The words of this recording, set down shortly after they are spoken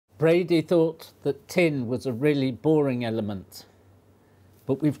Brady thought that tin was a really boring element,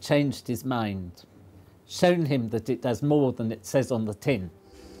 but we've changed his mind, shown him that it does more than it says on the tin.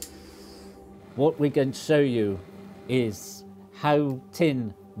 What we're going to show you is how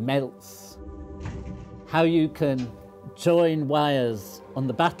tin melts, how you can join wires on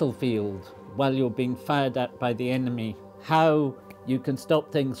the battlefield while you're being fired at by the enemy, how you can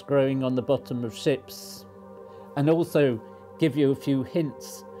stop things growing on the bottom of ships, and also give you a few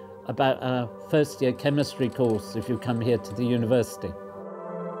hints about our first year chemistry course if you come here to the university.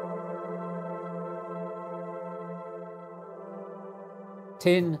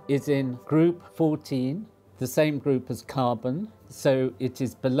 Tin is in group 14, the same group as carbon, so it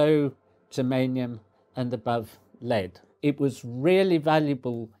is below germanium and above lead. It was really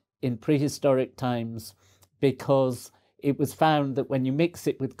valuable in prehistoric times because it was found that when you mix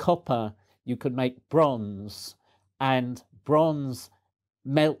it with copper, you could make bronze, and bronze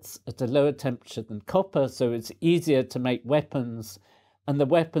melts at a lower temperature than copper, so it's easier to make weapons, and the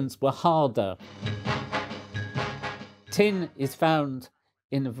weapons were harder. Tin is found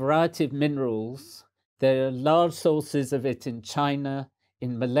in a variety of minerals. There are large sources of it in China,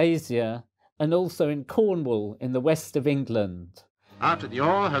 in Malaysia, and also in Cornwall in the west of England. After the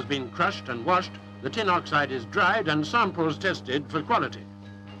ore has been crushed and washed, the tin oxide is dried and samples tested for quality.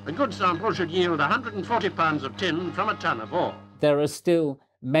 A good sample should yield 140 pounds of tin from a ton of ore. There are still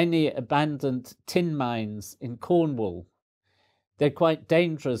many abandoned tin mines in Cornwall. They're quite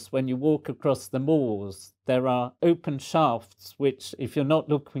dangerous when you walk across the moors. There are open shafts which, if you're not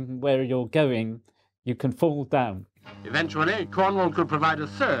looking where you're going, you can fall down. Eventually, Cornwall could provide a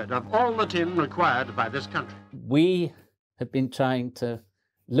third of all the tin required by this country. We have been trying to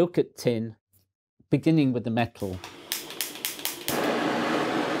look at tin, beginning with the metal.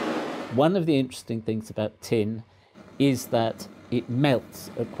 One of the interesting things about tin is that it melts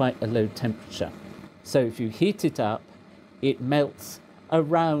at quite a low temperature. So if you heat it up, it melts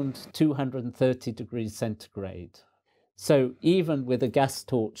around 230 degrees centigrade. So even with a gas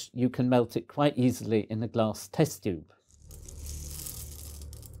torch, you can melt it quite easily in a glass test tube.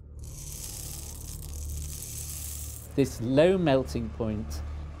 This low melting point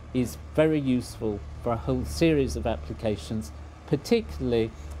is very useful for a whole series of applications,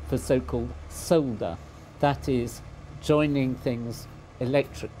 particularly for so-called solder, that is, joining things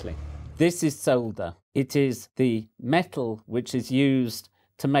electrically. This is solder. It is the metal which is used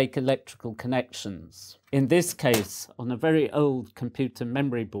to make electrical connections, in this case on a very old computer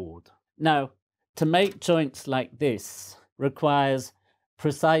memory board. Now, to make joints like this requires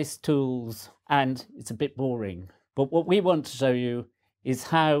precise tools, and it's a bit boring. But what we want to show you is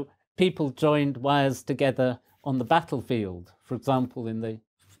how people joined wires together on the battlefield, for example, in the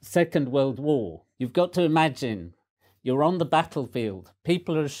Second World War. You've got to imagine you're on the battlefield,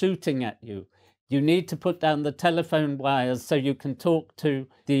 people are shooting at you. You need to put down the telephone wires so you can talk to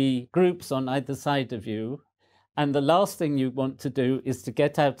the groups on either side of you. And the last thing you want to do is to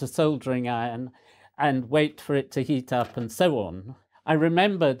get out a soldering iron and wait for it to heat up and so on. I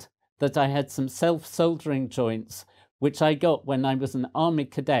remembered that I had some self-soldering joints, which I got when I was an army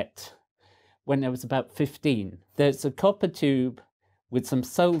cadet, when I was about 15. There's a copper tube with some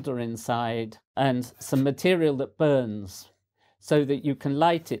solder inside and some material that burns so that you can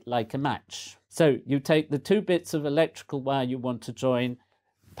light it like a match. So you take the two bits of electrical wire you want to join,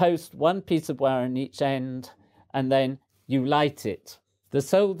 post one piece of wire on each end, and then you light it. The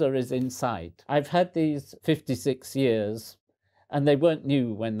solder is inside. I've had these 56 years, and they weren't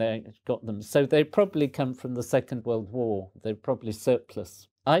new when they got them, so they probably come from the Second World War. They're probably surplus.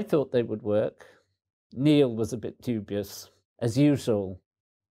 I thought they would work. Neil was a bit dubious. As usual,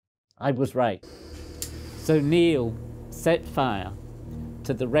 I was right. So Neil set fire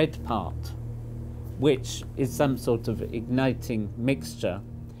to the red part, which is some sort of igniting mixture,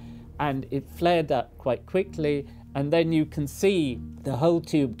 and it flared up quite quickly, and then you can see the whole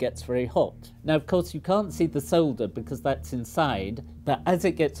tube gets very hot. Now, of course, you can't see the solder because that's inside, but as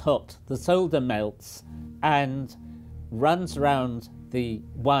it gets hot, the solder melts and runs around the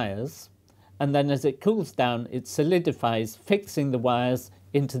wires, and then as it cools down, it solidifies, fixing the wires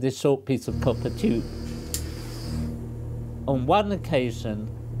into this short piece of copper tube. On one occasion,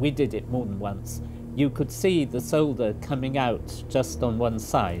 we did it more than once, you could see the solder coming out just on one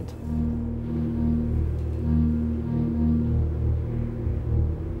side.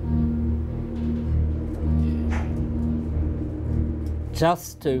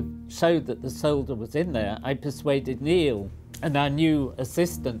 Just to show that the solder was in there, I persuaded Neil and our new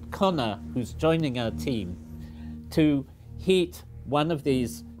assistant, Connor, who's joining our team, to heat one of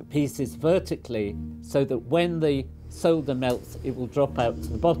these pieces vertically so that when the solder melts, it will drop out to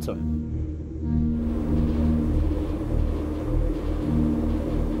the bottom.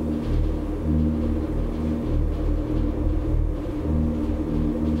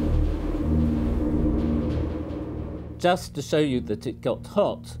 Just to show you that it got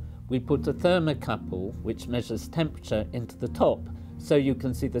hot, we put a thermocouple, which measures temperature, into the top, so you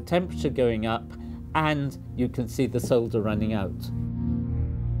can see the temperature going up and you can see the solder running out.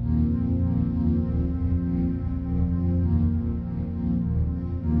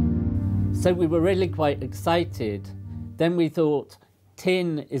 So we were really quite excited. Then we thought,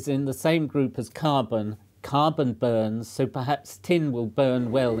 tin is in the same group as carbon. Carbon burns, so perhaps tin will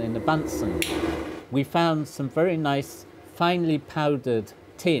burn well in a Bunsen. We found some very nice, finely powdered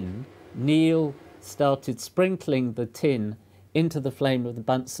tin. Neil started sprinkling the tin into the flame of the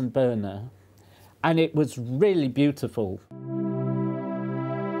Bunsen burner, and it was really beautiful.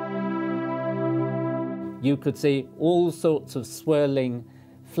 You could see all sorts of swirling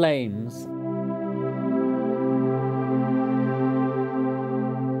flames.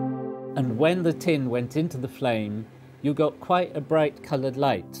 And when the tin went into the flame, you got quite a bright coloured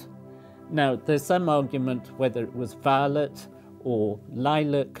light. Now, there's some argument whether it was violet or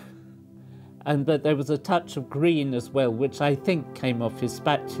lilac, and that there was a touch of green as well, which I think came off his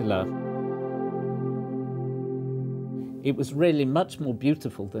spatula. It was really much more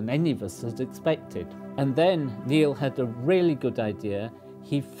beautiful than any of us had expected. And then Neil had a really good idea.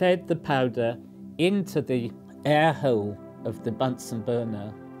 He fed the powder into the air hole of the Bunsen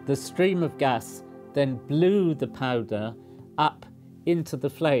burner. The stream of gas then blew the powder up into the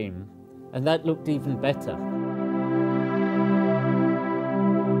flame, and that looked even better.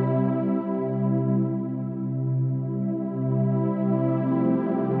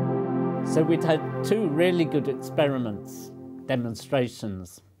 So we'd had two really good experiments,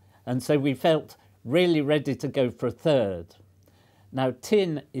 demonstrations, and so we felt really ready to go for a third. Now,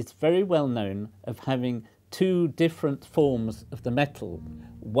 tin is very well known of having two different forms of the metal.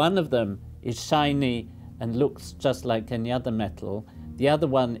 One of them is shiny and looks just like any other metal. The other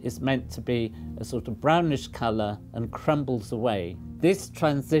one is meant to be a sort of brownish colour and crumbles away. This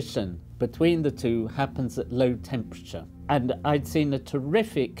transition between the two happens at low temperature. And I'd seen a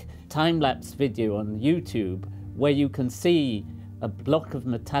terrific time-lapse video on YouTube where you can see a block of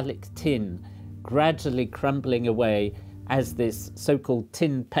metallic tin gradually crumbling away as this so-called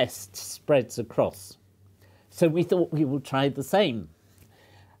tin pest spreads across. So we thought we would try the same,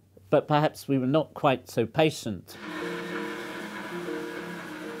 but perhaps we were not quite so patient.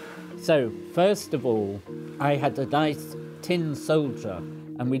 So first of all, I had a nice tin soldier,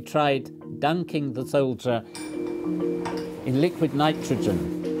 and we tried dunking the soldier in liquid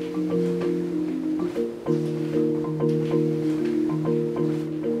nitrogen.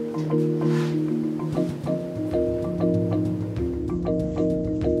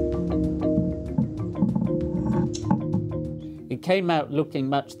 It came out looking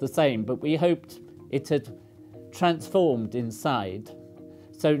much the same, but we hoped it had transformed inside.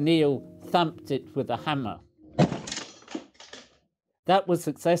 So Neil thumped it with a hammer. That was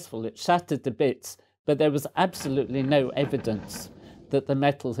successful. It shattered to bits, but there was absolutely no evidence that the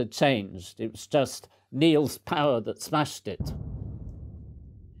metal had changed. It was just Neil's power that smashed it.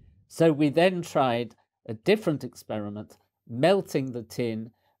 So we then tried a different experiment, melting the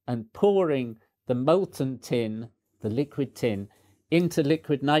tin and pouring the molten tin, the liquid tin, into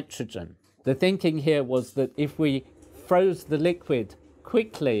liquid nitrogen. The thinking here was that if we froze the liquid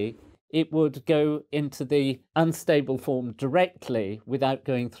quickly, it would go into the unstable form directly without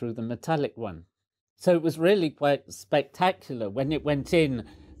going through the metallic one. So it was really quite spectacular. When it went in,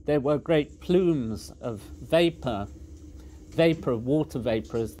 there were great plumes of vapour, water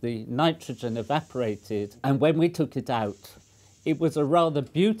vapour, as the nitrogen evaporated. And when we took it out, it was a rather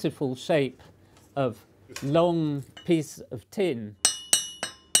beautiful shape of long piece of tin.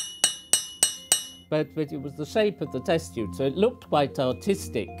 But it was the shape of the test tube, so it looked quite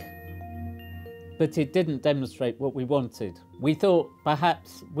artistic, but it didn't demonstrate what we wanted. We thought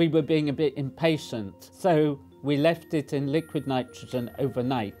perhaps we were being a bit impatient, so we left it in liquid nitrogen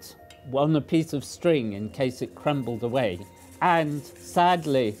overnight on a piece of string in case it crumbled away. And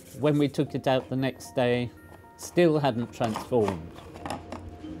sadly, when we took it out the next day, still hadn't transformed.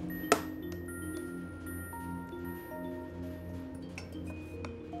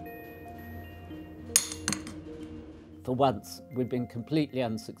 For once, we've been completely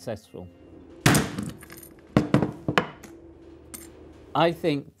unsuccessful. I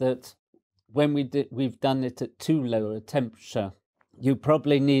think that when we've done it at too low a temperature, you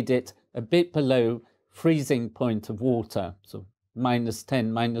probably need it a bit below freezing point of water, so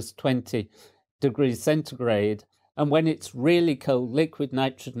 -10, -20 degrees centigrade, And when it's really cold, liquid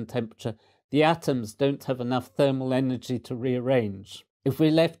nitrogen temperature, the atoms don't have enough thermal energy to rearrange. If we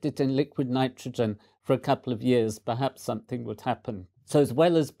left it in liquid nitrogen for a couple of years, perhaps something would happen. So as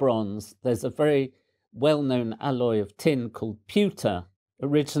well as bronze, there's a very well-known alloy of tin called pewter.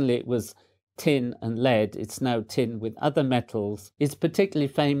 Originally it was tin and lead. It's now tin with other metals. It's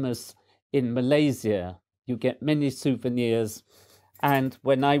particularly famous in Malaysia. You get many souvenirs. And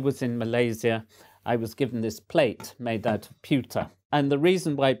when I was in Malaysia, I was given this plate made out of pewter. And the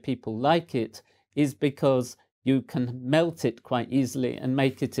reason why people like it is because you can melt it quite easily and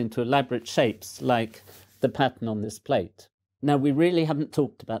make it into elaborate shapes like the pattern on this plate. Now, we really haven't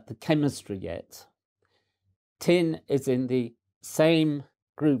talked about the chemistry yet. Tin is in the same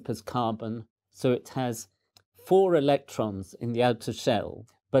group as carbon, so it has 4 electrons in the outer shell.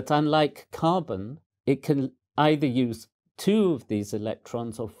 But unlike carbon, it can either use 2 of these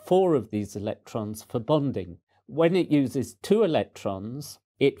electrons or 4 of these electrons for bonding. When it uses 2 electrons,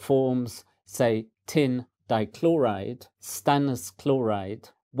 it forms, say, tin dichloride, stannous chloride,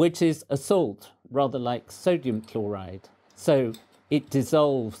 which is a salt, rather like sodium chloride. So it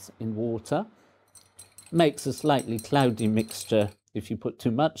dissolves in water, makes a slightly cloudy mixture if you put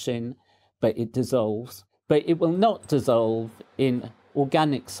too much in, but it dissolves. But it will not dissolve in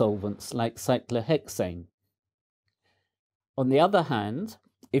organic solvents like cyclohexane. On the other hand,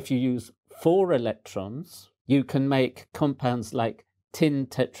 if you use 4 electrons, you can make compounds like tin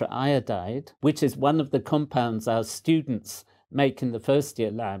tetraiodide, which is one of the compounds our students make in the first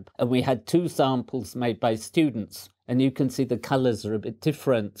year lab. And we had 2 samples made by students, and you can see the colours are a bit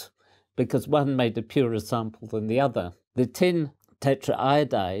different because one made a purer sample than the other. The tin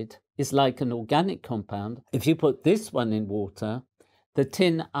tetraiodide is like an organic compound. If you put this one in water, the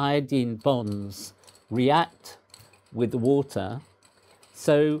tin iodine bonds react with the water,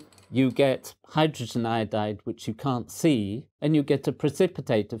 so you get hydrogen iodide, which you can't see, and you get a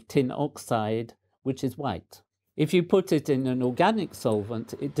precipitate of tin oxide, which is white. If you put it in an organic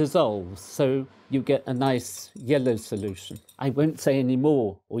solvent, it dissolves, so you get a nice yellow solution. I won't say any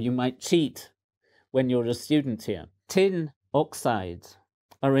more, or you might cheat when you're a student here. Tin oxides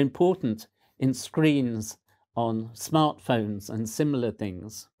are important in screens on smartphones and similar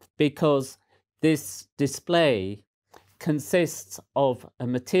things because this display consists of a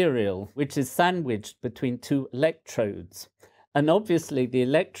material which is sandwiched between 2 electrodes. And obviously the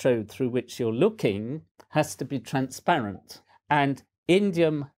electrode through which you're looking has to be transparent. And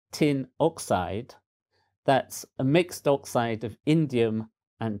indium tin oxide, that's a mixed oxide of indium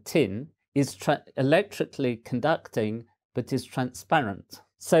and tin, is electrically conducting but is transparent.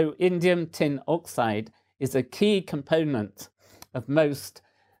 So indium tin oxide is a key component of most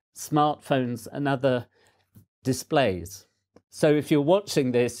smartphones and other displays. So if you're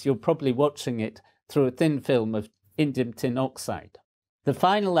watching this, you're probably watching it through a thin film of indium tin oxide. The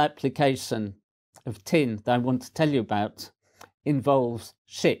final application of tin that I want to tell you about involves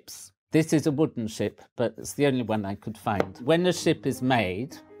ships. This is a wooden ship, but it's the only one I could find. When a ship is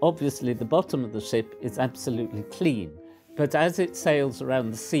made, obviously the bottom of the ship is absolutely clean. But as it sails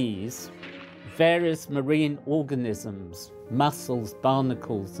around the seas, various marine organisms, mussels,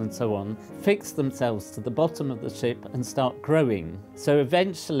 barnacles and so on, fix themselves to the bottom of the ship and start growing. So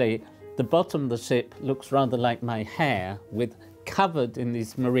eventually the bottom of the ship looks rather like my hair, covered in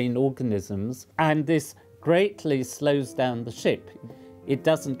these marine organisms, and this greatly slows down the ship. It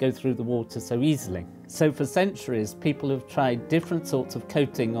doesn't go through the water so easily. So for centuries, people have tried different sorts of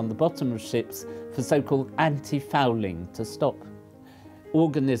coating on the bottom of ships for so-called anti-fouling, to stop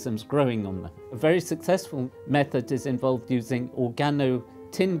organisms growing on them. A very successful method is involved using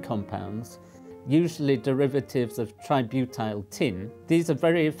organo-tin compounds, usually derivatives of tributyl tin. These are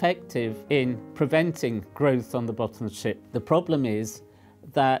very effective in preventing growth on the bottom of the ship. The problem is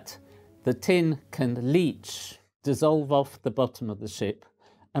that the tin can leach, dissolve off the bottom of the ship,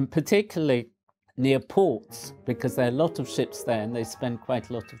 and particularly near ports, because there are a lot of ships there and they spend quite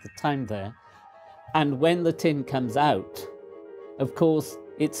a lot of the time there. And when the tin comes out, of course,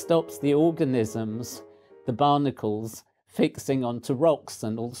 it stops the organisms, the barnacles, fixing onto rocks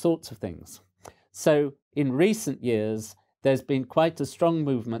and all sorts of things. So in recent years, there's been quite a strong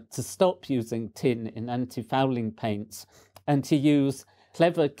movement to stop using tin in anti-fouling paints and to use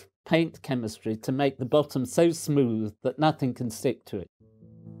clever paint chemistry to make the bottom so smooth that nothing can stick to it.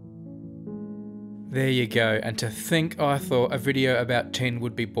 There you go, and to think I thought a video about tin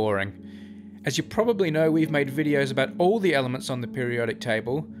would be boring. As you probably know, we've made videos about all the elements on the periodic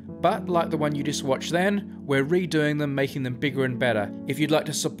table, but like the one you just watched then, we're redoing them, making them bigger and better. If you'd like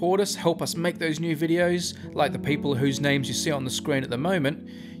to support us, help us make those new videos, like the people whose names you see on the screen at the moment,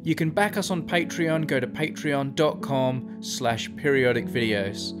 You can back us on Patreon. Go to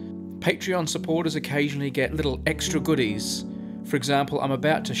patreon.com/periodicvideos. Patreon supporters occasionally get little extra goodies. For example, I'm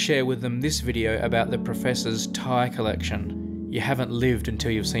about to share with them this video about the Professor's tie collection. You haven't lived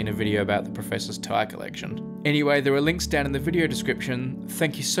until you've seen a video about the Professor's tie collection. Anyway, there are links down in the video description.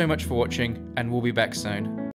 Thank you so much for watching, and we'll be back soon.